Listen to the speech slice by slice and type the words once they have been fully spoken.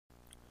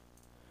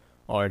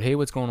Alright, hey,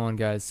 what's going on,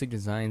 guys? Sig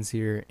Designs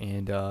here,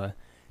 and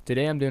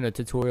today I'm doing a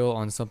tutorial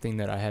on something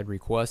that I had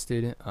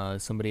requested.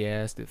 Somebody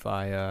asked if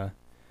I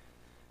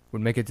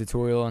would make a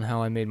tutorial on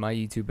how I made my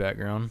YouTube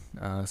background,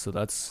 so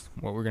that's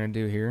what we're going to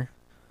do here.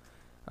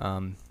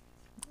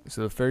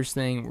 So the first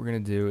thing we're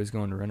going to do is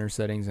go into render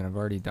settings, and I've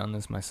already done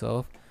this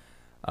myself.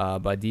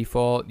 By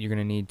default, you're going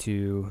to need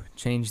to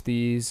change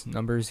these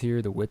numbers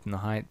here, the width and the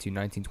height, to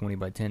 1920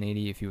 by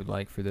 1080 if you would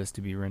like for this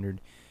to be rendered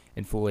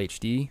in full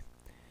HD.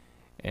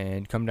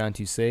 And come down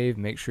to save.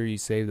 Make sure you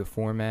save the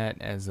format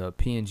as a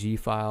PNG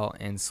file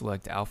and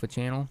select alpha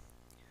channel.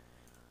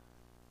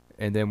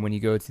 And then when you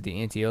go to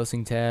the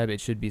anti-aliasing tab, it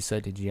should be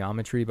set to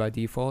geometry by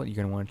default. You're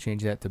going to want to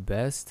change that to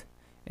best,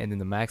 and then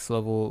the max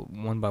level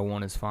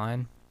 1x1 is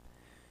fine.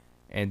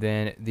 And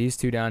then these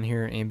two down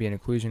here,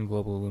 ambient occlusion,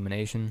 global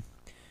illumination,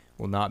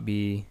 will not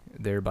be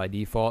there by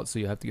default, so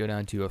you have to go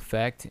down to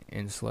effect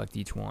and select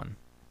each one.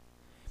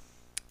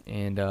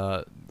 And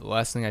the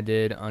last thing I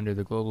did under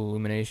the global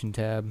illumination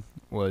tab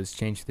was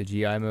change the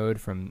GI mode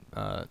from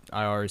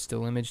IR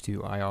still image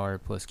to IR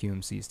plus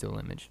QMC still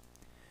image.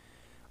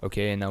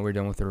 Okay, and now we're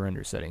done with the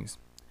render settings.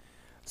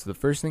 So the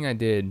first thing I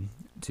did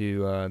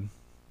to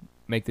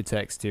make the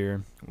text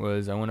here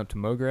was I went up to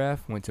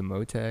MoGraph, went to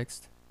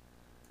MoText,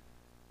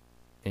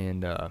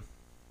 and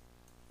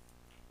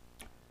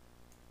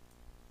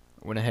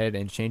went ahead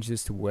and changed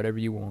this to whatever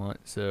you want.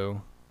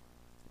 So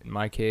in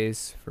my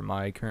case, for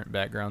my current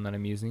background that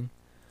I'm using,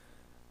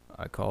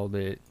 I called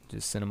it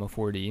just Cinema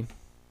 4D.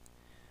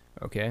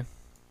 Okay.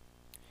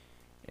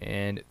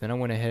 And then I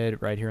went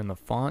ahead right here in the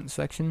font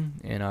section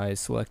and I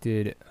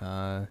selected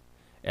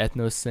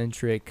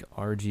Ethnocentric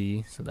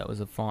RG. So that was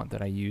a font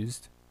that I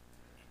used.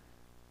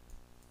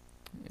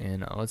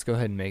 And let's go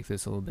ahead and make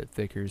this a little bit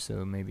thicker,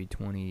 so maybe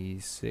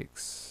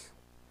 26.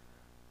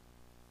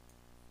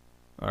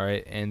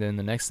 Alright, and then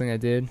the next thing I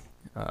did,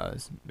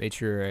 made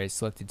sure I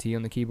selected T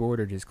on the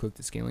keyboard or just click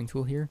the scaling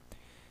tool here,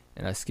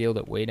 and I scaled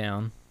it way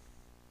down.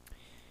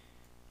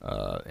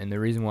 And the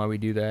reason why we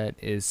do that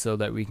is so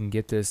that we can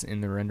get this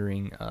in the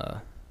rendering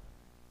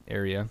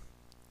area,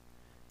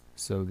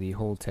 so the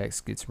whole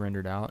text gets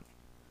rendered out.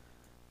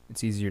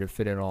 It's easier to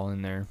fit it all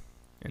in there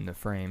in the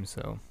frame,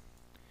 so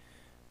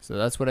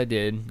that's what I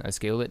did. I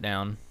scaled it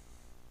down.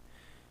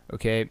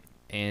 Okay,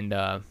 and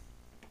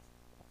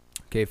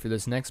okay, for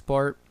this next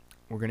part,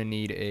 we're going to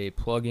need a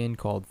plugin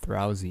called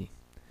Throwsy.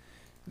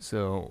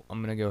 So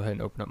I'm going to go ahead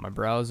and open up my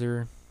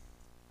browser.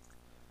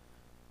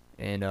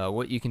 And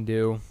what you can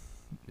do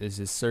is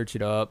just search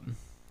it up.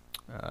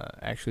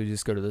 Actually,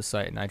 just go to this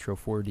site,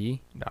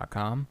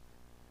 nitro4d.com.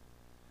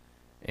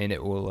 And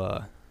it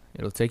will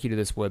it'll take you to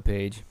this web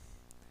page.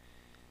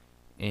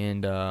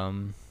 And I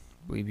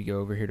believe you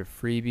go over here to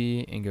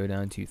Freebie and go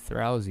down to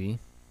Throwsy.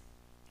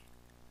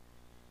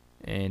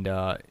 And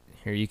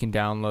here you can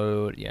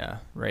download,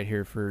 right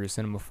here for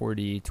Cinema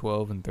 4D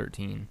 12 and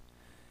 13.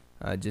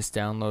 Just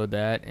download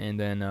that, and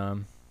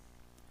then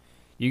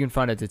you can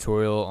find a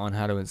tutorial on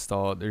how to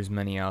install it. There's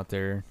many out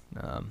there.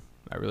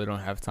 I really don't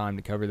have time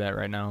to cover that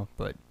right now,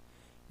 but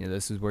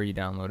this is where you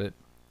download it.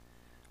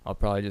 I'll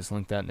probably just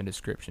link that in the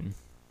description.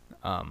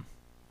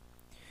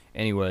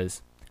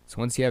 Anyways, so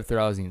once you have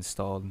Throwsy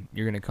installed,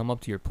 you're going to come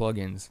up to your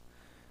plugins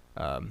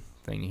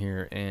thing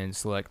here and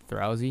select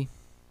Throwsy.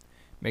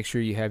 Make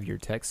sure you have your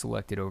text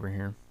selected over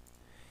here.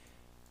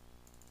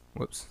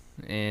 Whoops.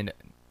 And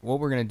what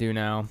we're going to do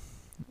now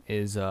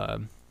is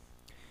you're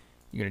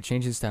going to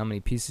change this to how many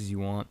pieces you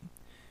want.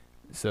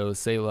 So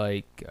say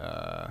like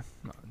I'll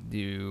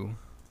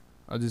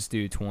just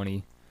do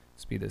 20.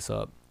 Speed this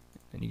up.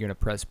 And you're going to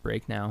press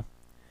break now.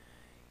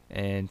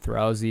 And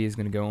Throwsy is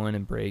going to go in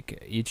and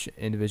break each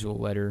individual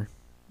letter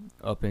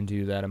up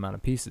into that amount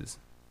of pieces.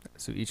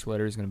 So each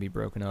letter is going to be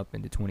broken up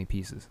into 20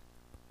 pieces.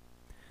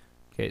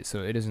 Okay,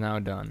 so it is now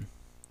done.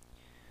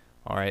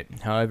 Alright,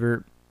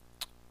 however,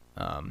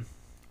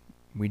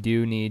 we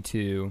do need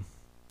to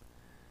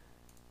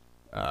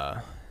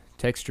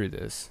texture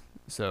this,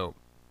 so,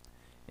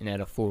 and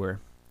add a floor.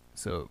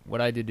 So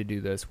what I did to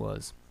do this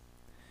was,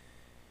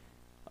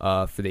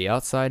 for the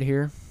outside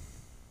here,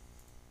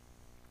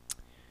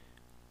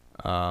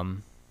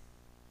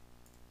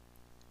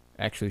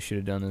 actually should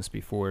have done this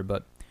before,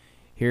 but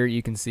here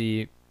you can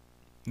see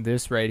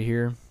this right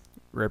here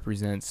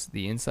represents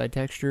the inside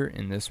texture,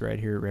 and this right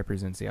here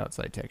represents the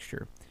outside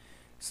texture.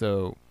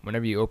 So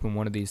whenever you open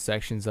one of these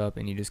sections up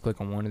and you just click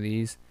on one of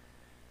these,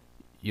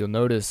 you'll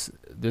notice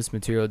this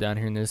material down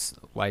here, and this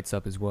lights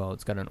up as well.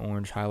 It's got an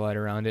orange highlight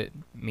around it,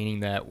 meaning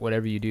that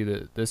whatever you do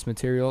to this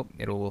material,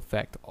 it'll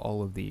affect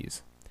all of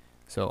these.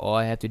 So all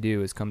I have to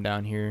do is come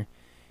down here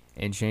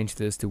and change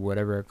this to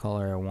whatever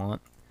color I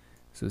want.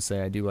 So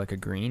say I do like a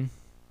green,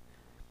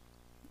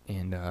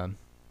 and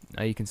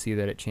now you can see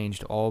that it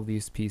changed all of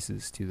these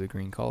pieces to the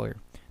green color.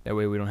 That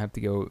way we don't have to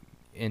go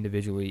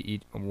individually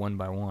each one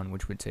by one,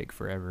 which would take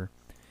forever.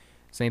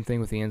 Same thing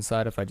with the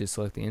inside. If I just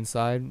select the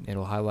inside,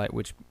 it'll highlight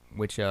which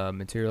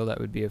material that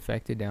would be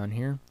affected down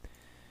here.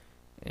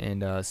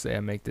 And say I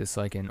make this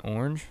like an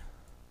orange.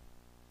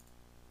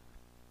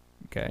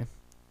 Okay.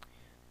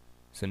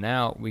 So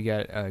now we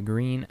got a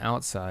green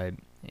outside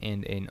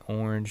and an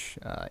orange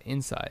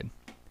inside.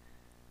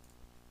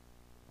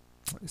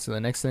 So the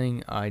next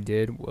thing I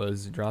did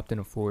was dropped in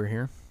a floor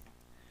here,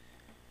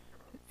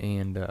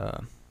 and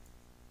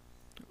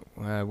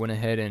I went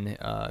ahead and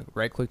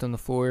right clicked on the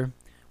floor,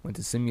 went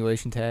to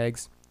simulation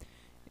tags,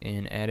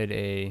 and added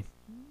a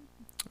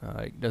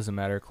it doesn't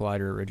matter,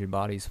 collider or rigid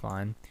body is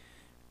fine.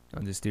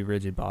 I'll just do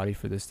rigid body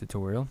for this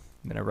tutorial.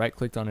 Then I right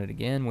clicked on it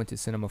again, went to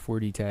Cinema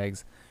 4D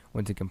tags,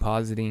 went to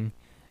compositing,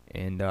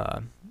 and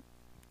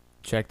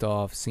checked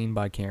off scene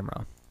by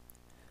camera.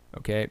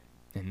 Okay,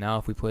 and now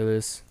if we play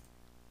this,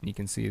 you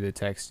can see the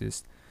text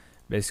just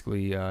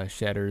basically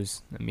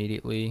shatters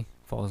immediately,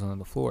 falls onto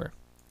the floor.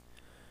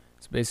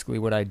 So basically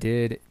what I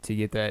did to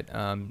get that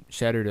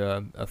shattered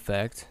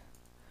effect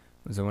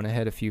was I went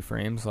ahead a few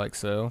frames like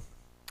so,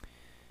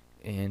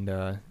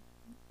 and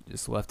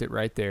just left it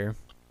right there.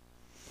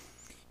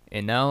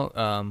 And now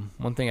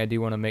one thing I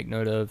do want to make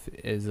note of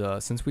is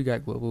since we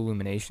got global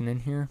illumination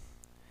in here,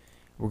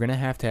 we're going to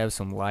have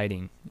some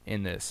lighting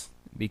in this,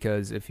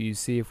 because if you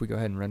see, if we go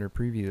ahead and render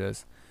preview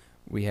this,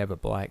 we have a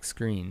black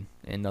screen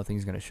and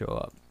nothing's going to show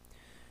up.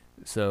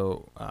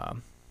 So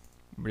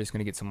we're just going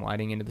to get some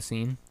lighting into the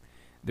scene.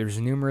 There's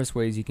numerous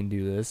ways you can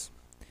do this.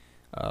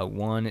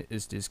 One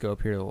is just go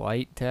up here to the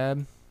light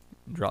tab,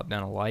 drop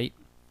down a light,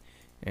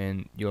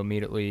 and you'll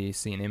immediately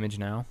see an image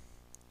now.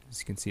 As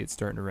you can see, it's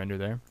starting to render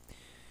there.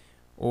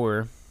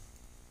 Or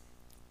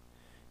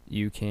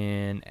you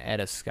can add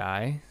a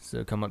sky.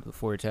 So come up to the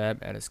floor tab,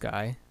 add a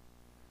sky,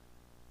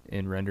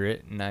 and render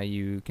it. Now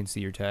you can see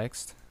your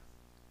text.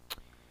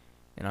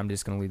 And I'm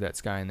just going to leave that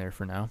sky in there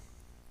for now.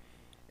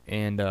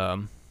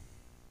 And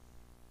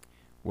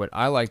what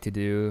I like to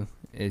do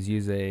is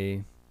use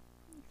a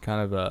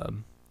kind of a,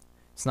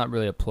 it's not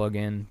really a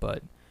plug-in, but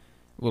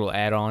a little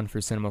add-on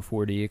for Cinema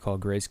 4D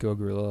called Grayscale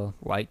Gorilla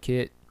Light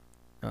Kit,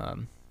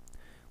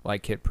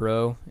 Light Kit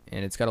Pro,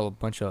 and it's got a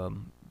bunch of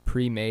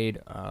pre-made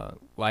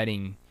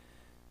lighting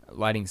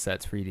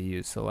sets for you to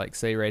use. So like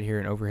say right here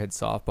an overhead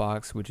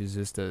softbox, which is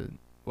just a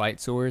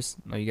light source,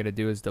 all you got to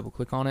do is double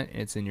click on it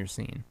and it's in your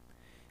scene.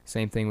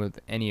 Same thing with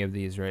any of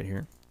these right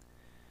here.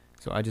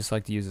 So I just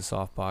like to use a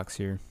softbox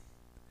here,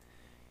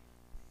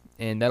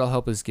 and that'll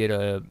help us get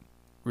a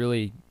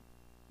really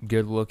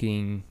good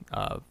looking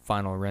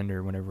final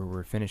render whenever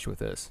we're finished with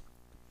this.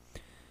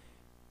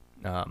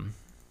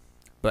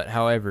 But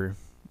however,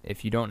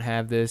 if you don't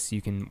have this,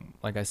 you can,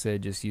 like I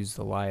said, just use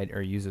the light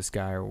or use a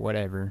sky or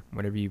whatever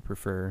you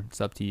prefer.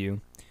 It's up to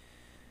you.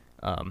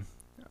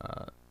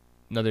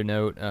 Another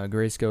note,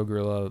 Grayscale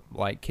Gorilla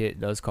Light Kit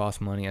does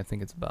cost money. I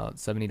think it's about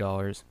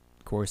 $70.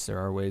 Of course, there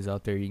are ways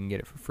out there you can get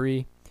it for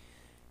free.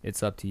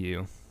 It's up to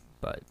you.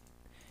 But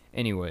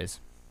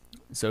anyways,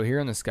 so here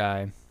in the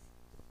sky,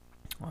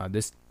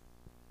 this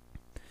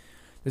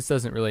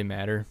doesn't really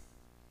matter,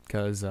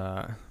 because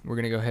we're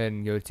going to go ahead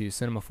and go to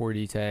Cinema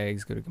 4D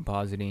tags, go to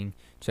compositing,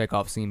 check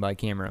off scene by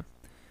camera.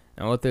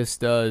 Now what this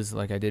does,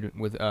 like I did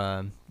with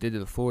did to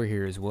the floor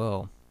here as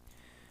well,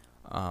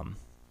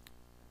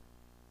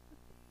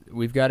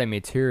 we've got a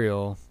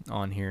material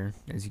on here.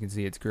 As you can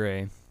see, it's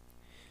gray.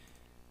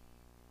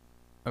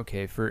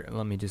 Okay,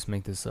 let me just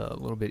make this a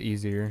little bit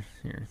easier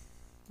here.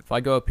 If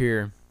I go up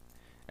here,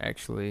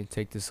 actually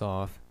take this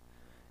off,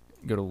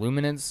 go to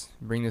luminance,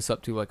 bring this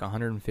up to like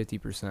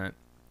 150%,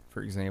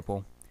 for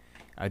example.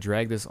 I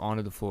drag this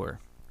onto the floor.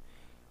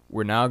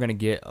 We're now going to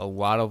get a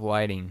lot of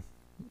lighting,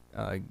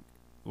 a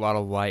lot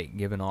of light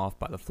given off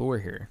by the floor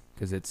here,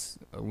 because it's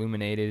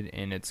illuminated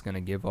and it's going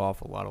to give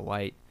off a lot of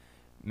light,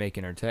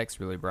 making our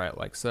text really bright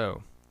like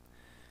so.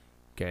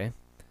 Okay.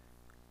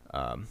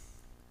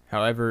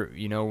 However,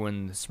 you know,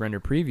 when this render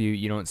preview,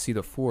 you don't see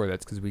the floor.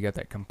 That's because we got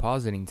that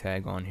compositing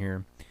tag on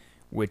here,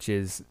 which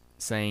is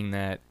saying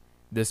that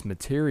this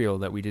material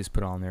that we just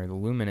put on there, the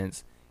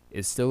luminance,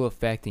 is still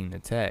affecting the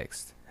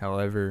text.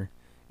 However,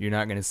 you're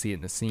not going to see it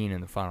in the scene in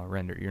the final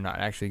render. You're not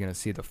actually going to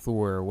see the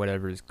floor or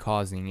whatever is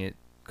causing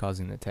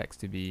the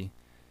text to be,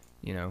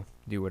 you know,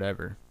 do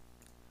whatever.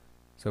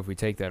 So if we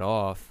take that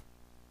off,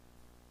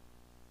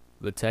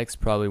 the text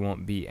probably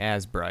won't be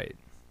as bright.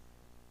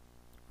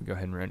 We go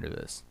ahead and render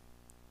this.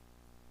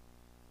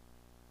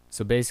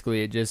 So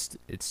basically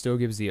it still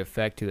gives the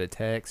effect to the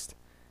text.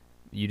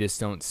 You just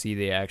don't see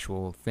the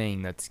actual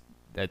thing that's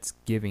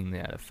giving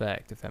that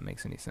effect, if that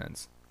makes any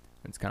sense.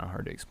 It's kind of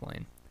hard to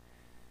explain,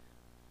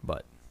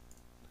 but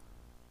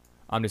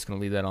I'm just going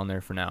to leave that on there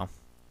for now,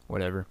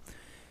 whatever.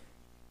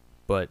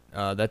 But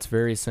that's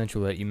very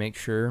essential that you make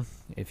sure,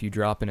 if you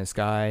drop in a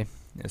sky,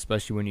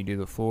 especially when you do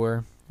the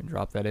floor, and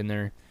drop that in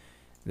there,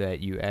 that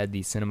you add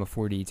these Cinema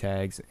 4D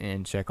tags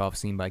and check off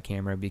scene by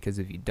camera, because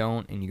if you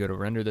don't and you go to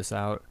render this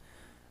out,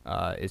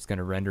 it's going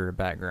to render a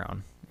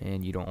background,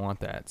 and you don't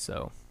want that.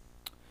 So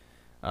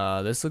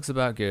this looks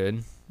about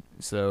good.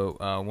 So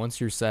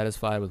once you're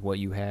satisfied with what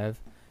you have,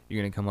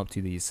 you're going to come up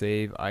to the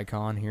save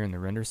icon here in the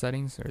render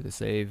settings, or the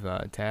save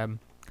tab,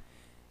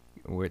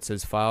 where it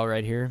says file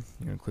right here.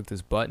 You're going to click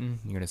this button.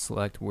 You're going to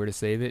select where to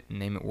save it and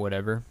name it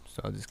whatever.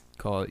 So I'll just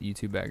call it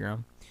YouTube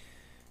background.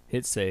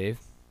 Hit save.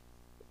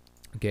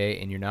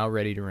 Okay, and you're now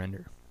ready to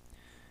render.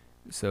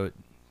 So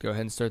go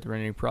ahead and start the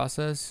rendering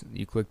process.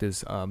 You click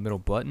this middle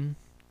button,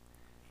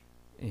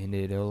 and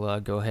it'll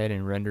go ahead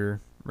and render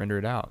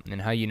it out.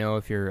 And how you know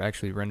if you're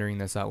actually rendering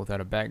this out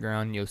without a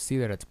background, you'll see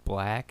that it's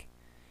black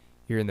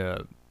here in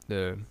the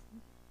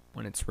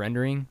when it's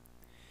rendering.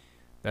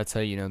 That's how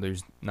you know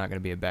there's not going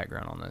to be a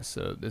background on this.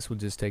 So this will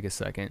just take a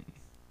second.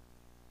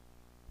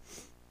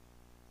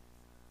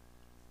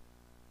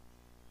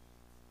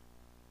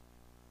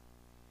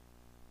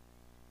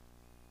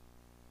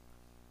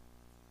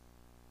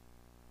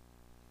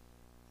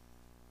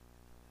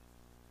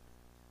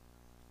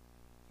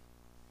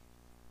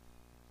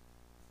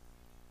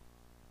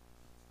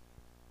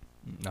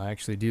 I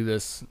actually do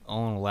this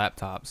all on a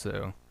laptop,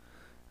 so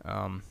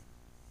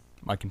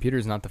my computer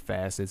is not the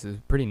fastest. It's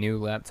a pretty new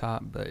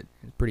laptop, but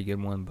it's a pretty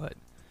good one. But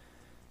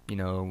you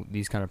know,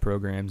 these kind of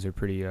programs are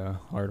pretty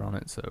hard on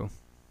it, so.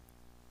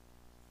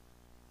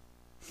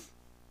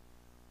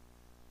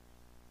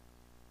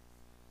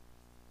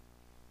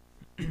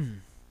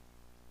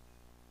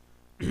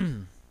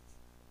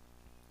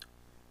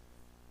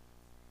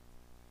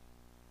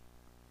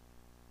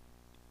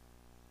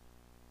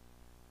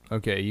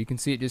 Okay, you can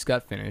see it just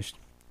got finished.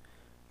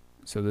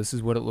 So this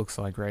is what it looks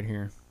like right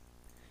here.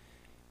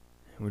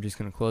 We're just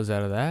going to close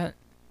out of that,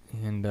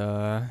 and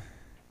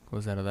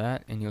close out of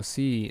that, and you'll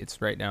see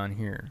it's right down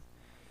here.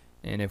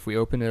 And if we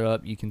open it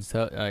up, you can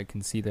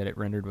see that it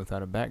rendered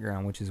without a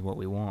background, which is what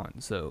we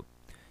want. So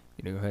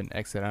you know, go ahead and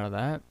exit out of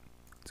that.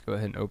 Let's go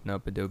ahead and open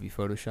up Adobe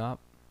Photoshop.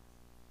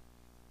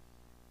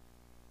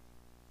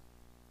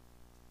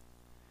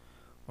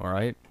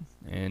 Alright,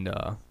 and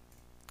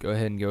go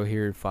ahead and go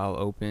here, File,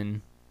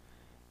 Open,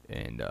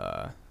 and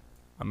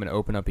I'm going to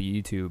open up a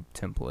YouTube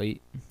template.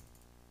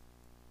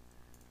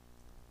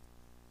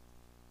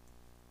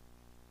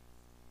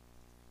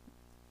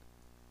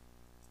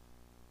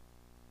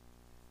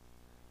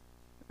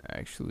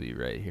 Actually,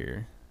 right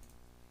here,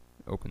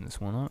 open this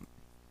one up.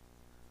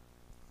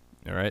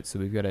 Alright, so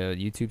we've got a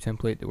YouTube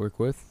template to work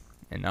with,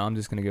 and now I'm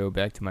just going to go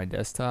back to my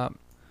desktop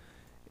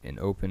and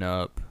open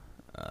up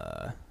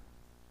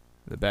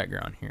the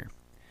background here.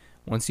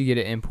 Once you get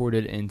it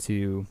imported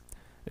into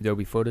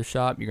Adobe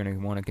Photoshop, you're going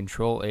to want to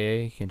Control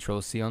A,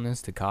 Control C on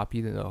this to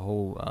copy the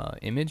whole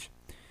image,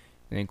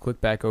 and then click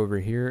back over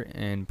here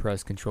and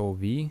press Control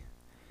V,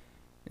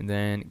 and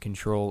then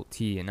Control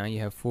T, and now you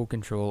have full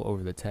control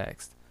over the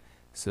text.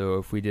 So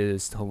if we did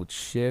is hold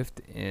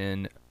Shift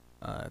and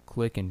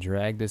click and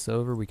drag this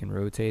over, we can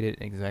rotate it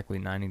exactly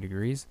 90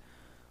 degrees.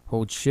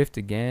 Hold Shift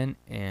again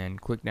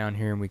and click down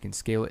here, and we can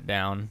scale it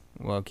down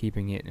while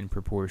keeping it in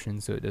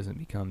proportion so it doesn't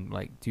become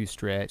like too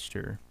stretched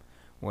or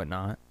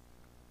whatnot.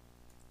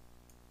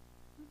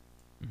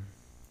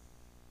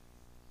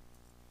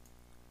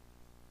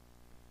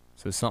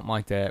 So something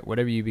like that,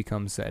 whatever you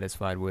become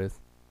satisfied with.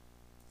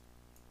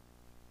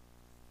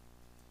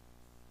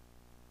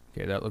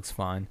 Okay, that looks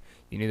fine.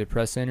 You can either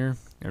press enter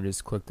or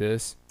just click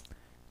this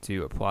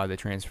to apply the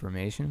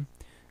transformation.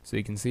 So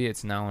you can see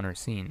it's now in our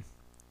scene.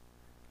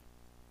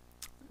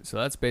 So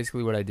that's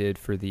basically what I did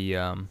for the,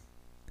 you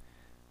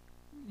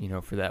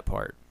know, for that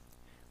part.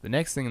 The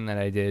next thing that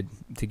I did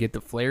to get the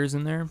flares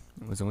in there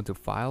was I went to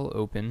File,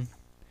 Open.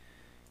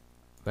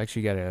 I've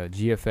actually got a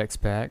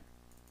GFX pack.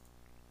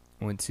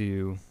 Went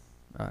to,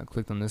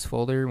 clicked on this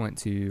folder, went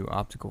to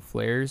Optical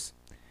Flares,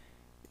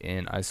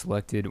 and I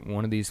selected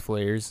one of these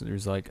flares.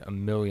 There's like a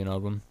million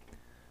of them.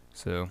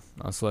 So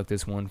I'll select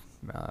this one,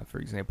 for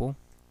example.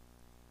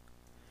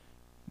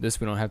 This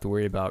we don't have to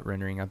worry about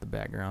rendering out the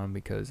background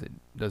because it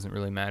doesn't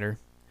really matter.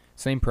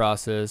 Same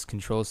process,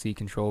 Control C,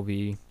 Control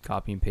V,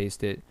 copy and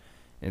paste it,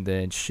 and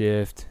then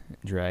Shift,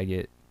 drag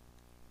it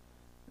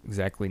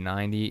exactly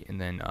 90, and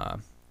then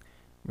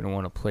we're going to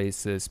want to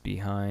place this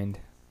behind.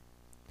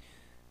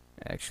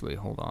 Actually,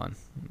 hold on.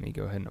 Let me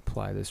go ahead and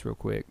apply this real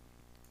quick.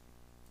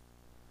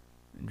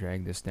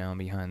 Drag this down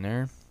behind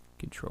there.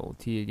 Control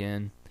T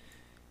again,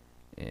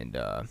 and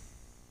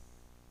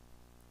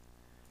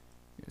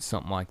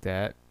something like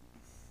that.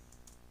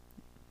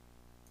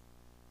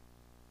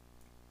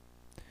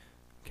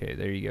 Okay,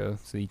 there you go.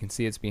 So you can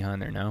see it's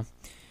behind there now.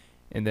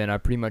 And then I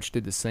pretty much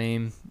did the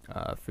same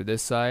for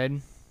this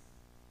side.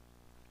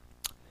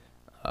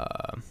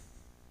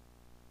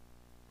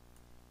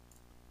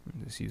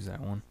 Just use that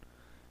one.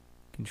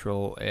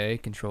 Control A,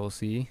 Control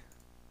C,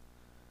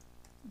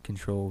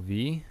 Control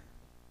V,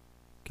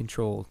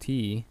 Control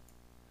T,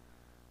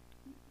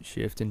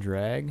 Shift and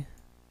drag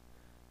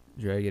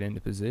it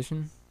into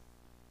position,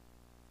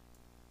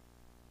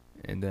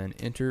 and then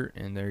enter,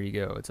 and there you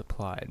go, it's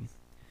applied.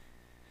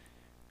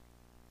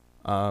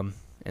 And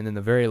then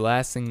the very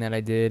last thing that I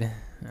did,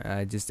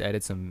 I just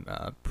added some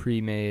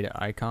pre-made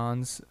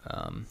icons.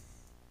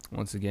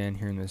 Once again,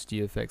 here in this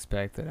GFX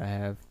pack that I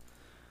have,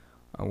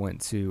 I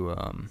went to,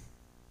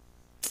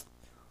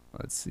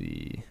 let's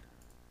see,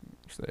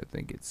 actually I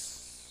think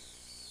it's,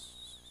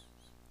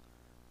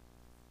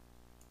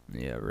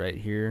 yeah, right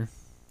here.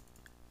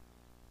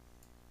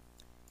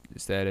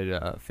 Just added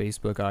a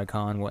Facebook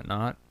icon,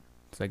 whatnot,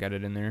 so I got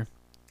it in there.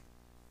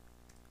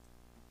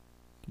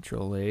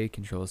 Control A,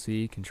 Control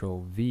C,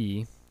 Control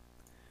V,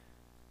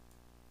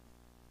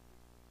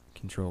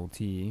 Control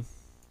T.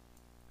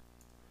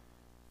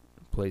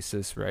 Place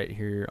this right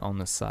here on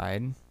the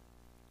side,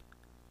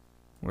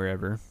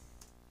 wherever.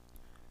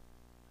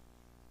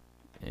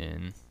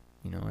 And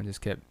you know, I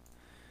just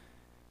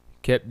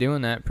kept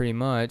doing that pretty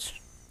much.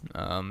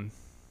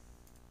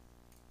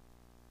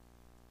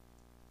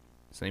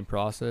 Same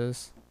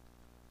process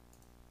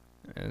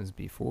as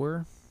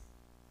before.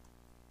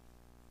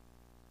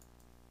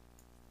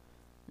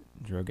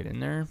 Drug it in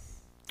there,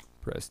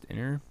 pressed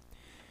enter,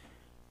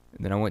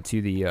 and then I went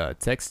to the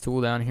text tool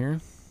down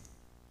here,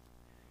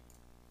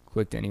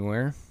 clicked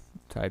anywhere,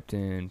 typed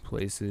in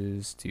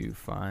places to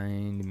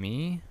find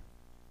me.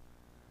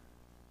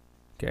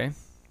 Okay,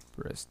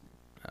 pressed,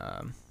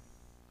 then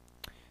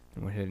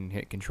went ahead and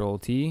hit Control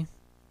T,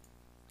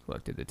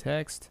 selected the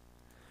text,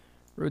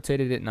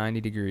 rotated it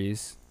 90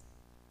 degrees,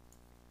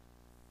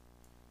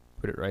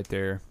 put it right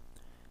there,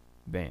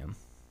 bam.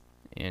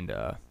 And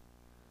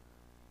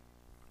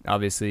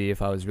obviously,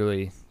 if I was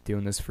really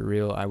doing this for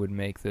real, I would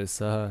make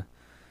this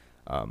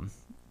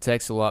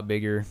text a lot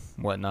bigger,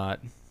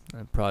 whatnot.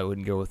 I probably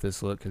wouldn't go with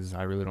this look because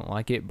I really don't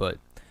like it, but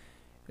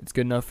it's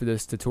good enough for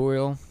this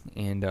tutorial.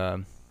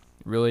 And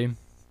really,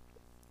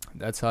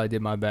 that's how I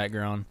did my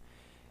background,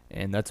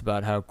 and that's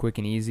about how quick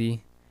and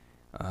easy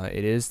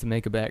it is to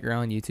make a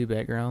background, YouTube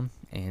background.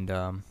 And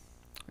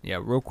yeah,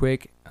 real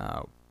quick,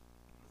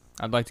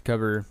 I'd like to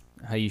cover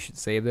how you should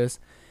save this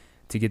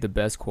to get the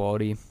best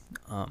quality.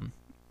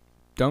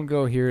 Don't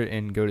go here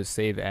and go to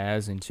save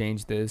as and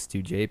change this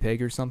to JPEG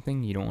or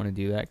something. You don't want to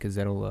do that because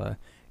that'll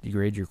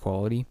degrade your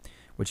quality.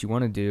 What you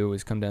want to do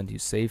is come down to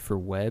save for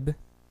web,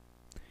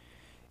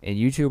 and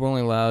YouTube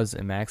only allows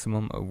a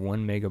maximum of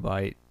 1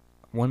 megabyte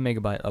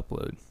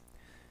upload.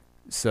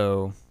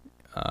 So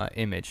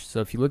image.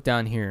 So if you look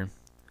down here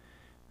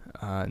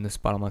in this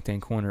bottom left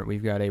hand corner,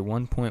 we've got a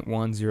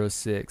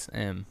 1.106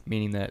 M,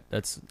 meaning that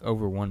that's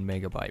over 1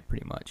 megabyte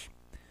pretty much.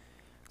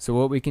 So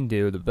what we can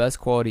do, the best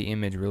quality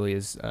image really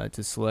is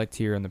to select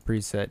here on the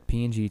preset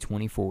PNG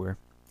 24,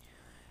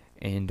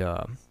 and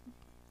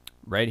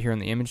right here on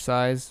the image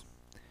size,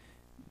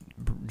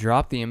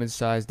 drop the image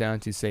size down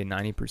to say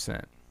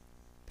 90%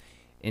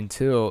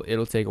 until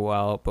it'll take a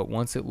while, but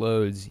once it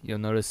loads, you'll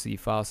notice the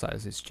file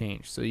size has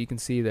changed. So you can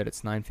see that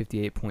it's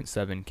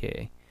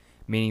 958.7K,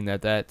 meaning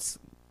that that's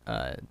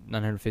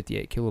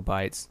 958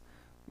 kilobytes,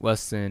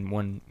 less than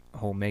 1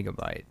 whole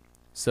megabyte.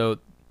 So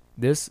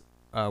this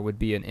would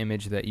be an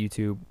image that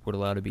YouTube would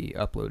allow to be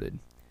uploaded.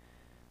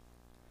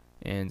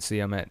 And see,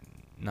 I'm at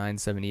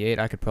 978.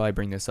 I could probably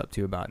bring this up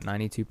to about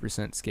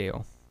 92%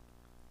 scale.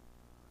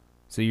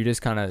 So you're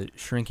just kind of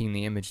shrinking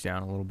the image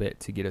down a little bit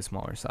to get a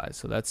smaller size.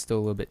 So that's still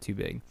a little bit too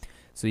big.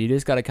 So you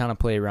just got to kind of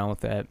play around with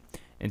that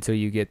until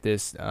you get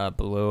this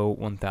below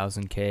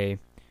 1000K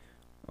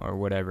or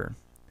whatever.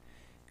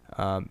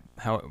 The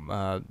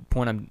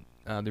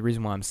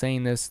reason why I'm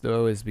saying this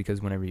though is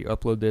because whenever you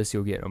upload this,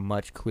 you'll get a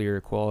much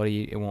clearer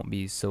quality. It won't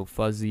be so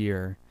fuzzy,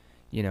 or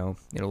you know,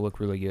 it'll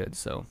look really good.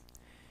 So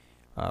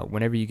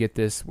whenever you get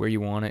this where you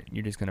want it,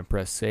 you're just gonna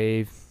press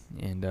save,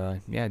 and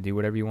yeah, do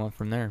whatever you want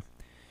from there.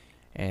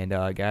 And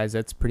guys,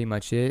 that's pretty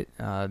much it.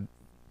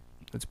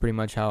 That's pretty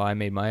much how I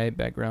made my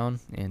background,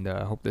 and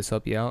I hope this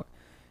helped you out.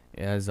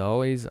 As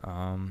always,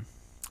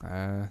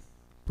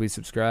 please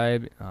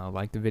subscribe,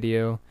 like the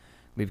video,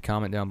 leave a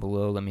comment down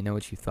below, let me know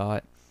what you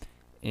thought.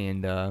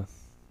 And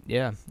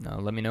yeah,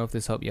 let me know if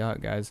this helped you out,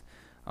 guys.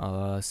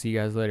 I'll see you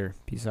guys later.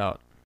 Peace out.